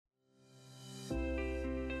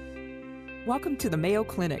Welcome to the Mayo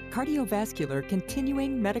Clinic Cardiovascular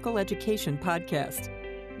Continuing Medical Education Podcast.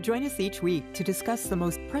 Join us each week to discuss the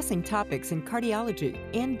most pressing topics in cardiology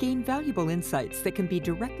and gain valuable insights that can be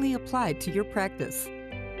directly applied to your practice.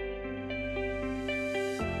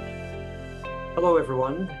 Hello,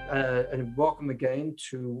 everyone, and welcome again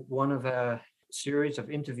to one of our series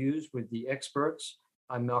of interviews with the experts.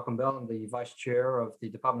 I'm Malcolm Bell. I'm the Vice Chair of the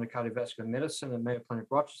Department of Cardiovascular Medicine at Mayo Clinic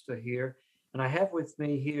Rochester here. And I have with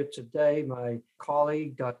me here today my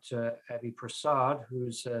colleague, Dr. Abhi Prasad,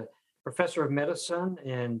 who's a professor of medicine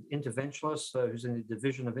and interventionalist, who's in the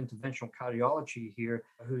Division of Interventional Cardiology here,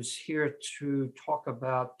 who's here to talk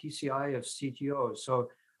about PCI of CTOs. So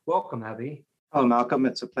welcome, Abhi. Hello, Malcolm.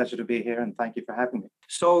 It's a pleasure to be here, and thank you for having me.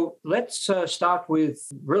 So let's start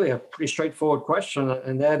with really a pretty straightforward question,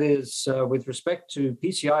 and that is with respect to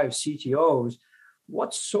PCI of CTOs,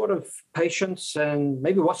 what sort of patients and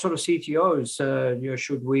maybe what sort of CTOs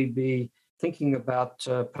should we be thinking about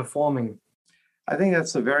performing? I think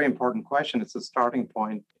that's a very important question. It's a starting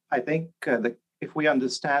point. I think that if we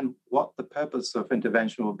understand what the purpose of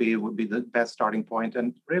intervention will be, it would be the best starting point.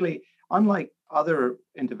 And really, unlike other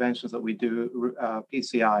interventions that we do,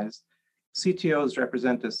 PCIs, CTOs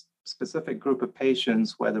represent a specific group of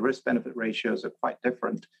patients where the risk-benefit ratios are quite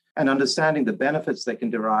different. And understanding the benefits they can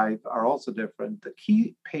derive are also different. The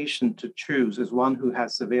key patient to choose is one who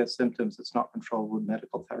has severe symptoms that's not controlled with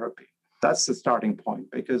medical therapy. That's the starting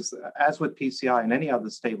point, because as with PCI and any other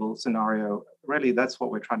stable scenario, really that's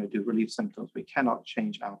what we're trying to do, relieve symptoms. We cannot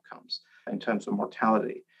change outcomes in terms of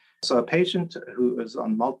mortality. So a patient who is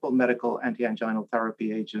on multiple medical anti-anginal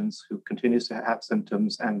therapy agents, who continues to have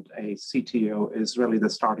symptoms, and a CTO is really the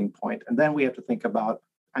starting point. And then we have to think about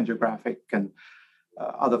angiographic and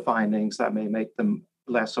other findings that may make them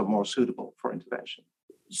less or more suitable for intervention.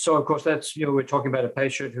 So, of course, that's, we're talking about a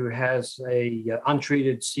patient who has a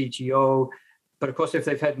untreated CTO, but of course, if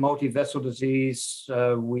they've had multi-vessel disease,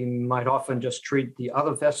 we might often just treat the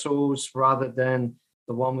other vessels rather than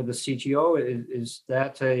the one with the CTO. Is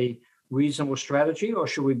that a reasonable strategy, or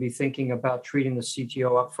should we be thinking about treating the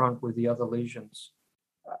CTO up front with the other lesions?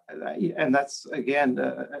 And that's, again,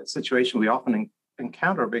 a situation we often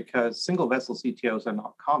encounter because single vessel CTOs are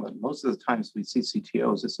not common. Most of the times we see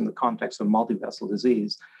CTOs, it's in the context of multi-vessel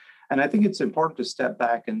disease. And I think it's important to step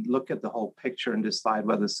back and look at the whole picture and decide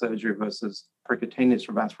whether surgery versus percutaneous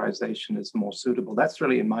revascularization is more suitable. That's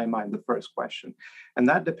really, in my mind, the first question. And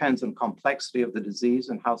that depends on complexity of the disease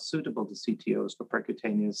and how suitable the CTO is for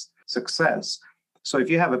percutaneous success. So if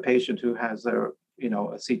you have a patient who has a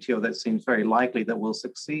CTO that seems very likely that will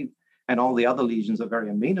succeed, and all the other lesions are very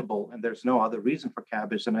amenable, and there's no other reason for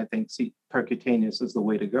CABG, and I think percutaneous is the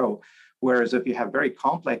way to go. Whereas if you have very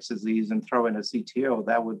complex disease and throw in a CTO,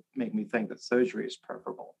 that would make me think that surgery is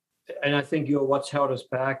preferable. And I think what's held us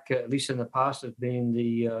back, at least in the past, has been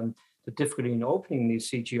the difficulty in opening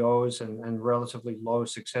these CTOs and relatively low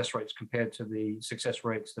success rates compared to the success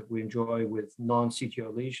rates that we enjoy with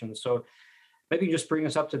non-CTO lesions. So maybe just bring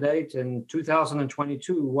us up to date. In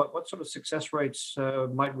 2022, what sort of success rates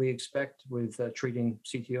might we expect with treating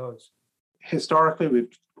CTOs? Historically,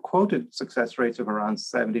 we've quoted success rates of around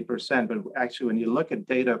 70%, but actually when you look at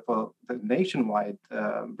data for the nationwide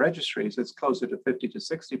registries, it's closer to 50 to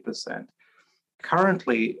 60%.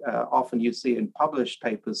 Currently, often you see in published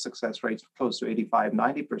papers success rates close to 85,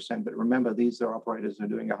 90%, but remember, these are operators who are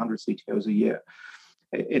doing 100 CTOs a year.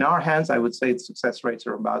 In our hands, I would say the success rates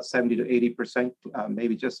are about 70 to 80%,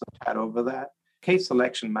 maybe just a tad over that. Case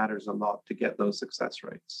selection matters a lot to get those success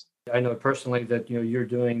rates. I know personally that you're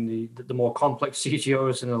doing the more complex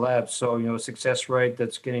CTOs in the lab, so success rate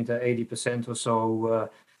that's getting to 80% or so,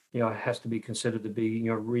 has to be considered to be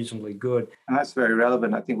reasonably good. And that's very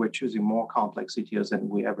relevant. I think we're choosing more complex CTOs than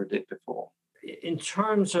we ever did before. In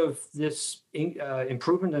terms of this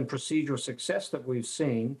improvement in procedural success that we've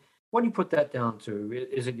seen, what do you put that down to?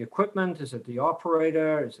 Is it the equipment? Is it the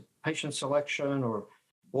operator? Is it patient selection, or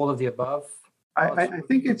all of the above? I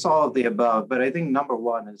think it's all of the above, but I think number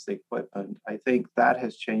one is the equipment. I think that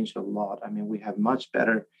has changed a lot. I mean, we have much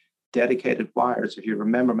better dedicated wires. If you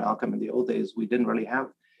remember, Malcolm, in the old days, we didn't really have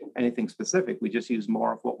anything specific. We just used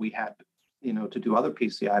more of what we had, to do other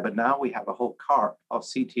PCI, but now we have a whole cart of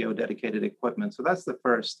CTO dedicated equipment. So that's the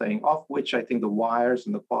first thing, of which I think the wires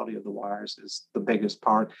and the quality of the wires is the biggest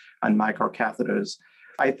part, and microcatheters.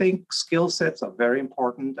 I think skill sets are very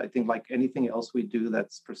important. I think like anything else we do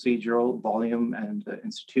that's procedural, volume and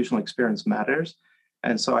institutional experience matters.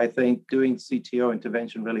 And so I think doing CTO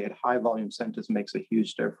intervention really at high volume centers makes a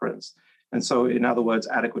huge difference. And so in other words,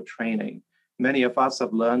 adequate training. Many of us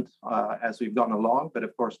have learned as we've gone along, but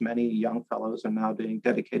of course, many young fellows are now doing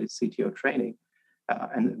dedicated CTO training.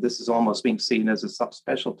 And this is almost being seen as a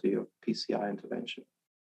subspecialty of PCI intervention.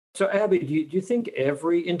 So, Abby, do you think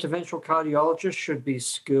every interventional cardiologist should be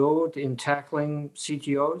skilled in tackling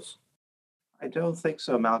CTOs? I don't think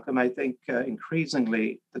so, Malcolm. I think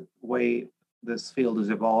increasingly the way this field is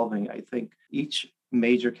evolving, I think each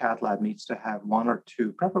major cath lab needs to have one or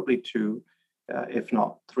two, preferably two, if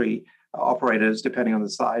not three, operators, depending on the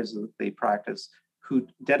size of the practice, who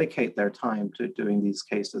dedicate their time to doing these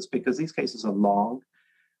cases, because these cases are long.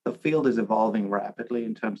 The field is evolving rapidly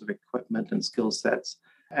in terms of equipment and skill sets.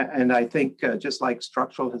 And I think just like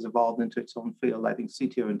structural has evolved into its own field, I think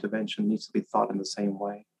CTO intervention needs to be thought in the same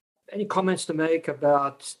way. Any comments to make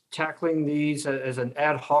about tackling these as an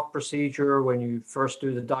ad hoc procedure when you first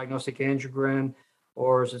do the diagnostic angiogram?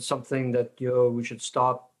 Or is it something that we should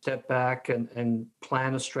step back and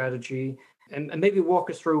plan a strategy? And maybe walk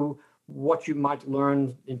us through what you might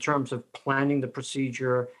learn in terms of planning the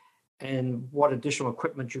procedure and what additional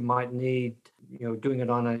equipment you might need, doing it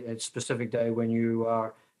on a specific day when you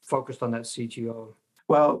are focused on that CTO.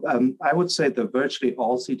 Well, I would say that virtually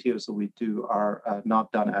all CTOs that we do are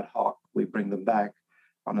not done ad hoc. We bring them back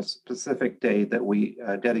on a specific day that we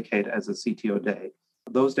dedicate as a CTO day.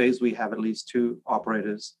 Those days, we have at least two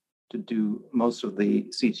operators to do most of the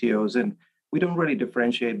CTOs. And we don't really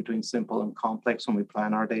differentiate between simple and complex when we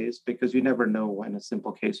plan our days, because you never know when a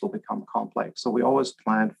simple case will become complex. So we always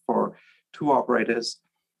plan for two operators.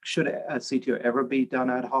 Should a CTO ever be done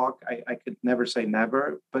ad hoc? I could never say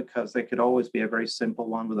never, because there could always be a very simple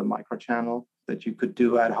one with a microchannel that you could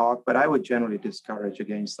do ad hoc. But I would generally discourage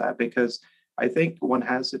against that, because I think one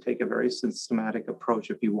has to take a very systematic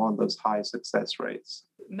approach if you want those high success rates.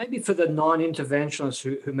 Maybe for the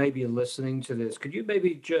non-interventionists who may be listening to this, could you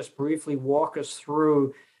maybe just briefly walk us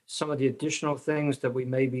through some of the additional things that we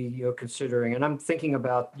may be considering? And I'm thinking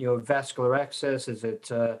about vascular access. Is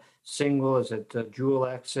it single? Is it dual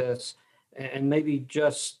access? And maybe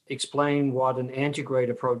just explain what an antegrade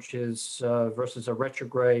approach is versus a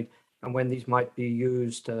retrograde, and when these might be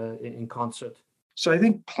used in concert. So I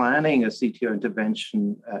think planning a CTO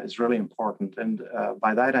intervention is really important. And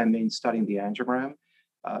by that, I mean studying the angiogram.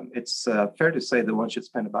 It's fair to say that one should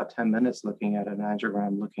spend about 10 minutes looking at an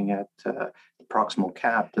angiogram, looking at the proximal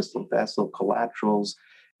cap, distal vessel, collaterals.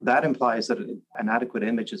 That implies that an adequate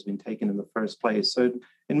image has been taken in the first place. So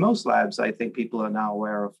in most labs, I think people are now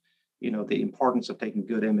aware of the importance of taking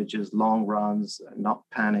good images, long runs, not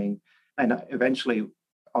panning. And eventually,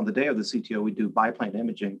 on the day of the CTO, we do biplane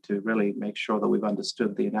imaging to really make sure that we've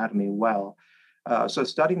understood the anatomy well. So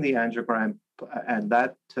studying the angiogram, and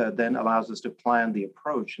that then allows us to plan the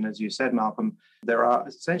approach. And as you said, Malcolm, there are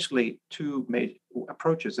essentially two major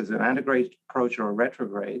approaches. There's an antegrade approach or a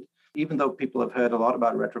retrograde. Even though people have heard a lot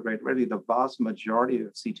about retrograde, really the vast majority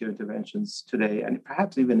of CTO interventions today, and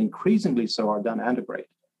perhaps even increasingly so, are done antegrade.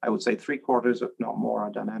 I would say 3/4, if not more, are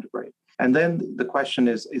done antegrade. And then the question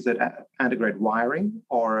is it antegrade wiring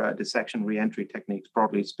or dissection reentry techniques,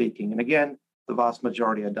 broadly speaking? And again, the vast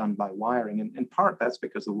majority are done by wiring. And in part, that's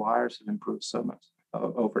because the wires have improved so much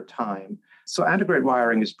over time. So antegrade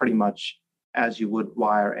wiring is pretty much as you would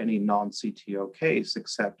wire any non-CTO case,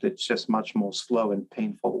 except it's just much more slow and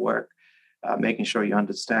painful work, making sure you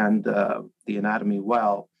understand the anatomy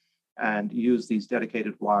well and use these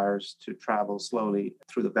dedicated wires to travel slowly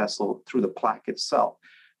through the vessel, through the plaque itself.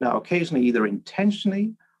 Now, occasionally, either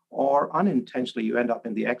intentionally or unintentionally, you end up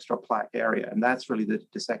in the extra plaque area. And that's really the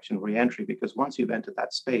dissection reentry, because once you've entered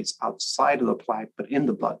that space outside of the plaque, but in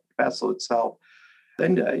the blood vessel itself,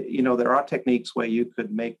 then, there are techniques where you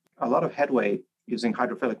could make a lot of headway using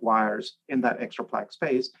hydrophilic wires in that extra plaque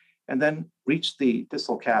space, and then reach the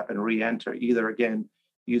distal cap and re-enter, either again,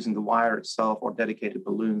 using the wire itself or dedicated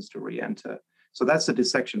balloons to re-enter. So that's the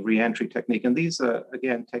dissection re-entry technique. And these are,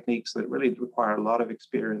 again, techniques that really require a lot of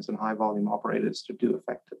experience and high volume operators to do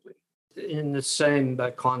effectively. In the same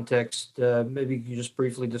context, maybe you just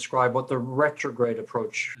briefly describe what the retrograde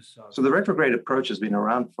approach is. So the retrograde approach has been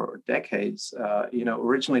around for decades,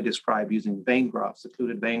 originally described using vein grafts,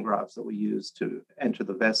 occluded vein grafts that we use to enter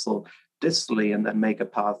the vessel distally and then make a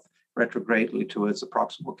path retrogradely towards the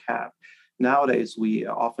proximal cap. Nowadays, we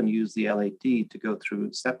often use the LAD to go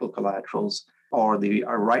through septal collaterals or the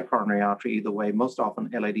right coronary artery, either way, most often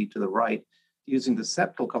LAD to the right, using the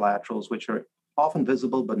septal collaterals, which are often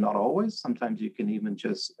visible, but not always. Sometimes you can even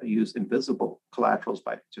just use invisible collaterals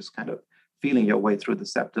by just kind of feeling your way through the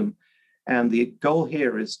septum. And the goal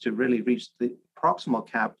here is to really reach the proximal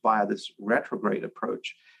cap via this retrograde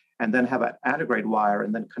approach, and then have an antegrade wire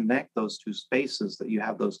and then connect those two spaces that you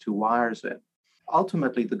have those two wires in.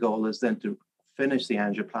 Ultimately, the goal is then to finish the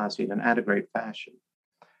angioplasty in an antegrade fashion.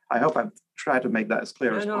 I hope I've try to make that as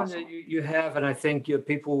clear as possible. You have, and I think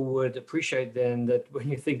people would appreciate then that when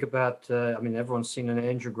you think about, everyone's seen an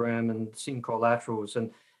angiogram and seen collaterals, and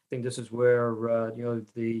I think this is where,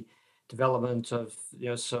 the development of,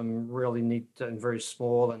 some really neat and very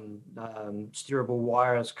small and steerable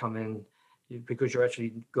wires come in, because you're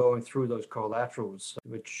actually going through those collaterals,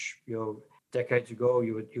 which, decades ago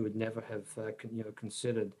you would never have,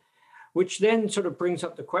 considered. Which then sort of brings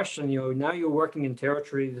up the question, now you're working in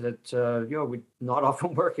territory that, we're not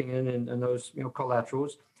often working in those,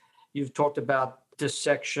 collaterals. You've talked about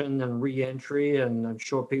dissection and re-entry, and I'm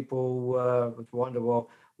sure people would wonder, well,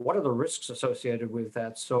 what are the risks associated with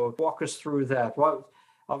that? So walk us through that. Well,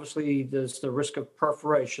 obviously, there's the risk of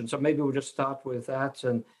perforation. So maybe we'll just start with that.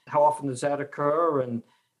 And how often does that occur,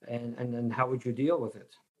 and how would you deal with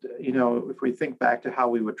it? If we think back to how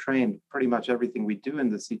we were trained, pretty much everything we do in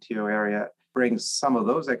the CTO area brings some of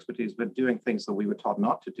those expertise, but doing things that we were taught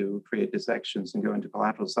not to do, create dissections and go into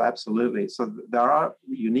collaterals. So absolutely. So there are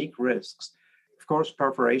unique risks. Of course,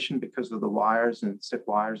 perforation because of the wires and stiff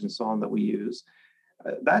wires and so on that we use.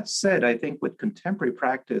 That said, I think with contemporary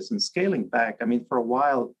practice and scaling back, for a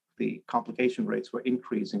while, the complication rates were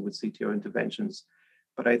increasing with CTO interventions.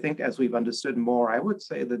 But I think as we've understood more, I would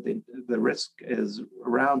say that the risk is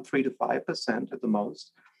around 3 to 5% at the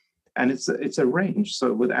most. And it's a range.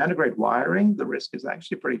 So with antegrade wiring, the risk is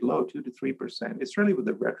actually pretty low, 2 to 3%. It's really with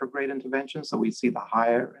the retrograde interventions that we see the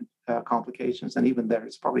higher complications. And even there,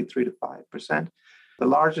 it's probably 3 to 5%. The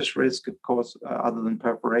largest risk, of course, other than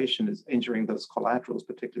perforation, is injuring those collaterals,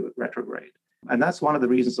 particularly with retrograde. And that's one of the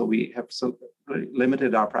reasons that we have so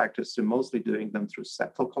limited our practice to mostly doing them through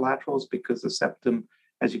septal collaterals, because the septum,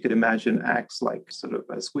 as you could imagine, acts like sort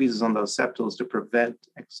of squeezes on those septals to prevent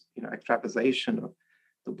extravasation of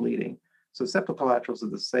the bleeding. So septal collaterals are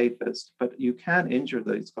the safest, but you can injure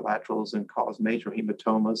these collaterals and cause major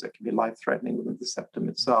hematomas that can be life-threatening within the septum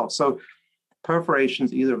itself. So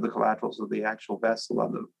perforations, either of the collaterals or the actual vessel,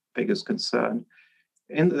 are the biggest concern.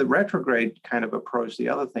 In the retrograde kind of approach, the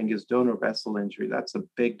other thing is donor vessel injury. That's a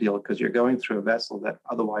big deal because you're going through a vessel that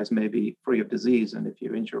otherwise may be free of disease. And if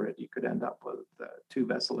you injure it, you could end up with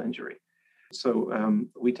two-vessel injury. So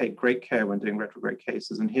we take great care when doing retrograde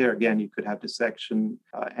cases. And here, again, you could have dissection,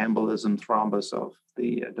 embolism, thrombus of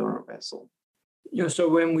the donor vessel. So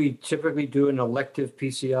when we typically do an elective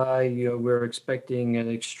PCI, we're expecting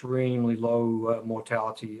an extremely low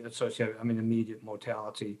mortality associated, immediate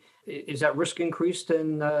mortality. Is that risk increased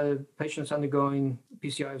in patients undergoing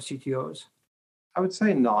PCI of CTOs? I would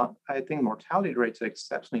say not. I think mortality rates are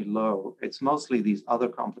exceptionally low. It's mostly these other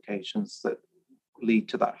complications that lead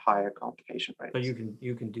to that higher complication rate. So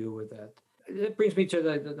you can deal with that. It brings me to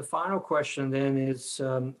the final question then is,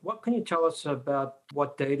 what can you tell us about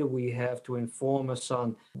what data we have to inform us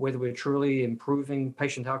on whether we're truly improving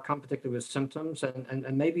patient outcome, particularly with symptoms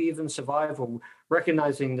and maybe even survival,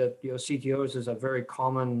 recognizing that CTOs is a very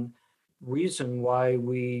common reason why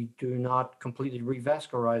we do not completely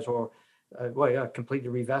revascularize completely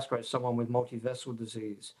revascularize someone with multivessel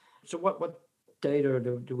disease. So what data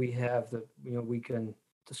do we have that we can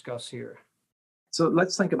discuss here? So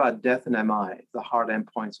let's think about death and MI, the hard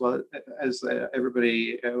endpoints. Well, as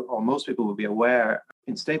everybody or most people will be aware,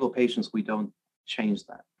 in stable patients, we don't change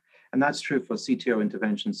that. And that's true for CTO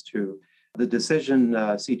interventions too. The Decision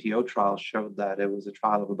CTO trial showed that it was a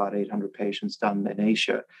trial of about 800 patients done in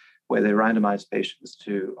Asia, where they randomized patients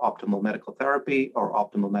to optimal medical therapy or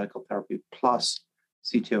optimal medical therapy plus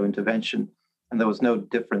CTO intervention. And there was no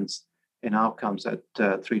difference in outcomes at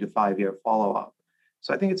 3 to 5 year follow-up.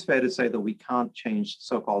 So I think it's fair to say that we can't change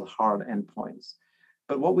so-called hard endpoints.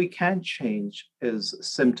 But what we can change is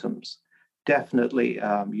symptoms. Definitely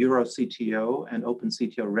EuroCTO and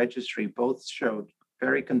OpenCTO registry both showed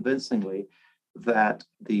very convincingly that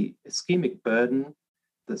the ischemic burden,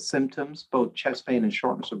 the symptoms, both chest pain and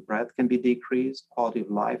shortness of breath can be decreased, quality of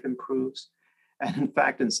life improves. And in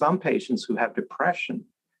fact, in some patients who have depression,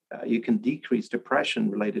 you can decrease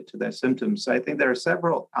depression related to their symptoms. So I think there are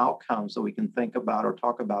several outcomes that we can think about or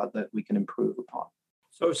talk about that we can improve upon.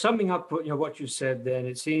 So summing up what you said then,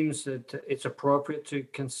 it seems that it's appropriate to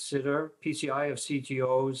consider PCI of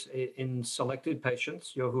CTOs in selected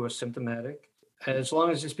patients who are symptomatic, as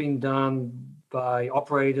long as it's being done by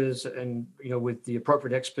operators and with the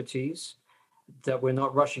appropriate expertise, that we're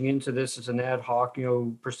not rushing into this as an ad hoc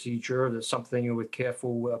procedure. That's something with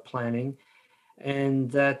careful planning. And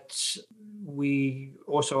that we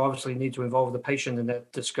also obviously need to involve the patient in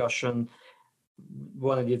that discussion.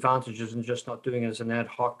 One of the advantages in just not doing it as an ad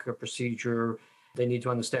hoc procedure, they need to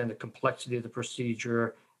understand the complexity of the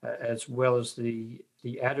procedure as well as the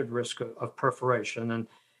added risk of perforation. And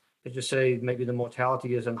as you say, maybe the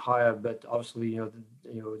mortality isn't higher, but obviously,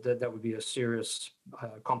 that would be a serious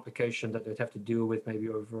complication that they'd have to deal with maybe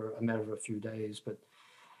over a matter of a few days. But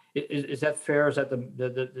is that fair? Is that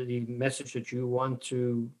the message that you want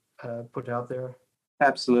to put out there?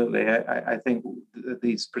 Absolutely. I think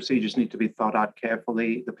these procedures need to be thought out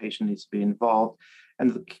carefully. The patient needs to be involved.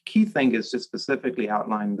 And the key thing is to specifically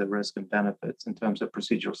outline the risk and benefits in terms of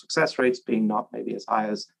procedural success rates being not maybe as high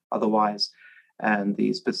as otherwise, and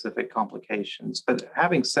the specific complications. But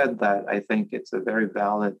having said that, I think it's a very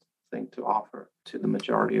valid thing to offer to the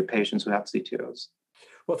majority of patients who have CTOs.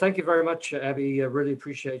 Well, thank you very much, Abby. I really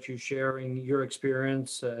appreciate you sharing your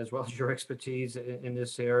experience as well as your expertise in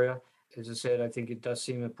this area. As I said, I think it does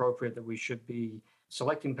seem appropriate that we should be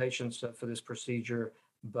selecting patients for this procedure,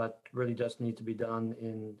 but really does need to be done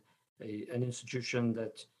in an institution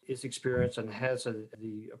that is experienced and has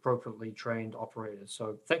the appropriately trained operators.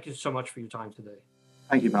 So thank you so much for your time today.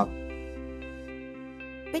 Thank you, Malcolm.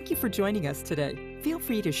 Thank you for joining us today. Feel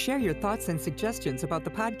free to share your thoughts and suggestions about the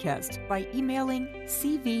podcast by emailing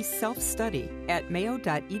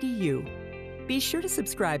cvselfstudy@mayo.edu. Be sure to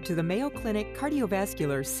subscribe to the Mayo Clinic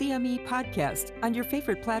Cardiovascular CME podcast on your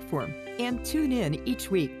favorite platform and tune in each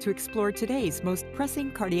week to explore today's most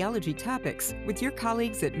pressing cardiology topics with your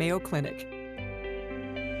colleagues at Mayo Clinic.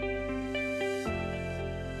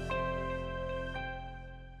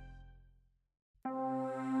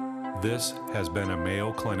 This has been a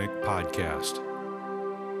Mayo Clinic podcast.